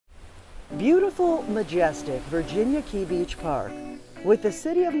Beautiful, majestic Virginia Key Beach Park, with the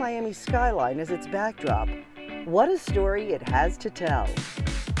city of Miami skyline as its backdrop. What a story it has to tell.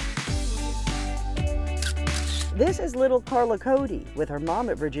 This is little Carla Cody with her mom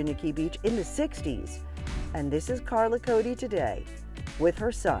at Virginia Key Beach in the 60s. And this is Carla Cody today with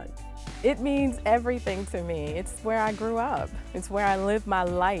her son. It means everything to me. It's where I grew up. It's where I lived my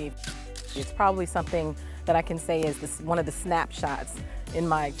life. It's probably something that I can say is one of the snapshots in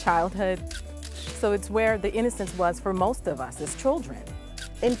my childhood. So it's where the innocence was for most of us as children.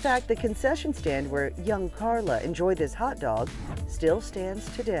 In fact, the concession stand where young Carla enjoyed this hot dog still stands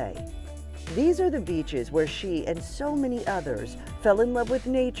today. These are the beaches where she and so many others fell in love with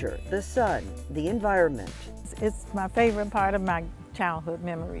nature, the sun, the environment. It's my favorite part of my childhood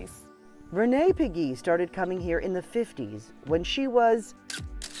memories. Renee Piggy started coming here in the 50s when she was,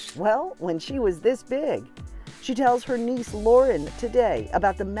 well, when she was this big. She tells her niece Lauren today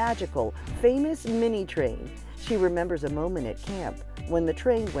about the magical, famous mini train. She remembers a moment at camp when the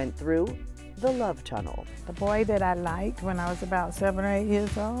train went through the love tunnel. The boy that I liked when I was about 7 or 8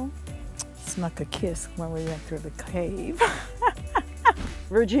 years old snuck a kiss when we went through the cave.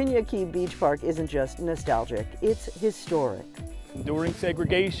 Virginia Key Beach Park isn't just nostalgic, it's historic. During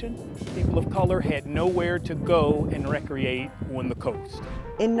segregation, people of color had nowhere to go and recreate on the coast.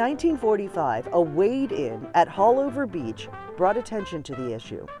 In 1945, a wade-in at Haulover Beach brought attention to the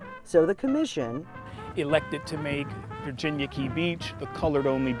issue. So the commission elected to make Virginia Key Beach the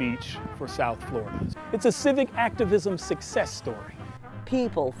colored-only beach for South Florida. It's a civic activism success story.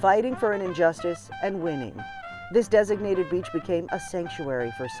 People fighting for an injustice and winning. This designated beach became a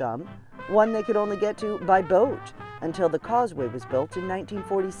sanctuary for some, one they could only get to by boat until the causeway was built in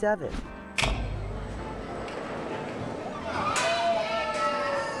 1947.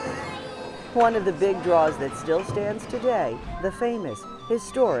 One of the big draws that still stands today, the famous,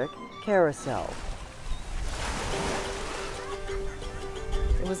 historic carousel.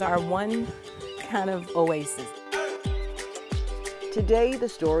 It was our one kind of oasis. Today, the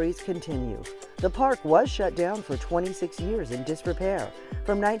stories continue. The park was shut down for 26 years in disrepair,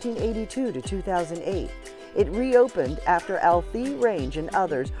 from 1982 to 2008. It reopened after Althea Range and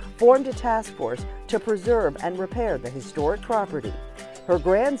others formed a task force to preserve and repair the historic property. Her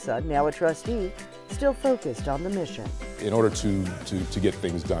grandson, now a trustee, still focused on the mission. In order to get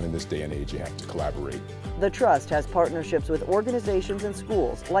things done in this day and age, you have to collaborate. The trust has partnerships with organizations and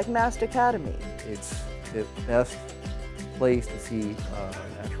schools like Mast Academy. It's the best place to see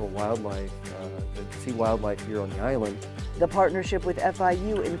natural wildlife, to see wildlife here on the island. The partnership with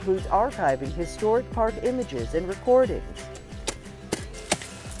FIU includes archiving historic park images and recordings.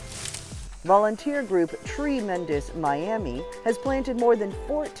 Volunteer group Tree Mendis Miami has planted more than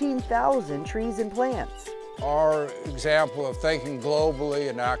 14,000 trees and plants. Our example of thinking globally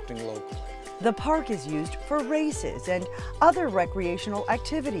and acting locally. The park is used for races and other recreational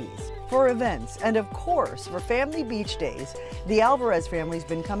activities, for events, and of course for family beach days. The Alvarez family's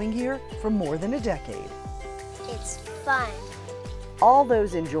been coming here for more than a decade. It's fun. All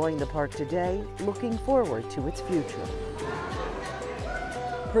those enjoying the park today looking forward to its future.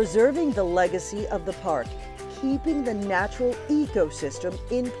 Preserving the legacy of the park, keeping the natural ecosystem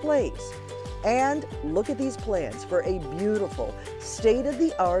in place. And look at these plans for a beautiful,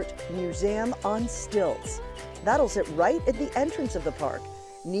 state-of-the-art museum on stilts. That'll sit right at the entrance of the park,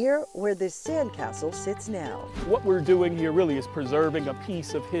 near where this sandcastle sits now. What we're doing here really is preserving a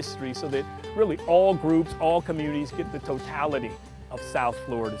piece of history so that really all groups, all communities get the totality of South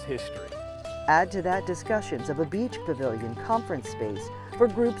Florida's history. Add to that discussions of a beach pavilion conference space for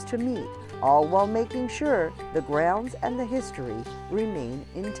groups to meet, all while making sure the grounds and the history remain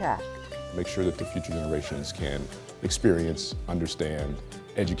intact. Make sure that the future generations can experience, understand,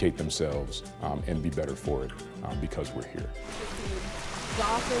 educate themselves, and be better for it because we're here.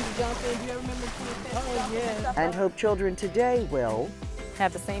 Dolphins jumping, do you remember that? And hope children today will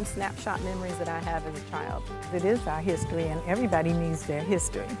Have the same snapshot memories that I have as a child. It is our history, and everybody needs their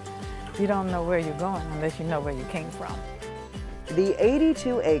history. You don't know where you're going unless you know where you came from. The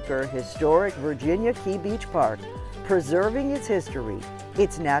 82-acre historic Virginia Key Beach Park, preserving its history,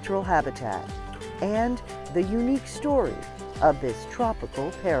 its natural habitat, and the unique story of this tropical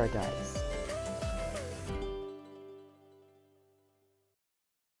paradise.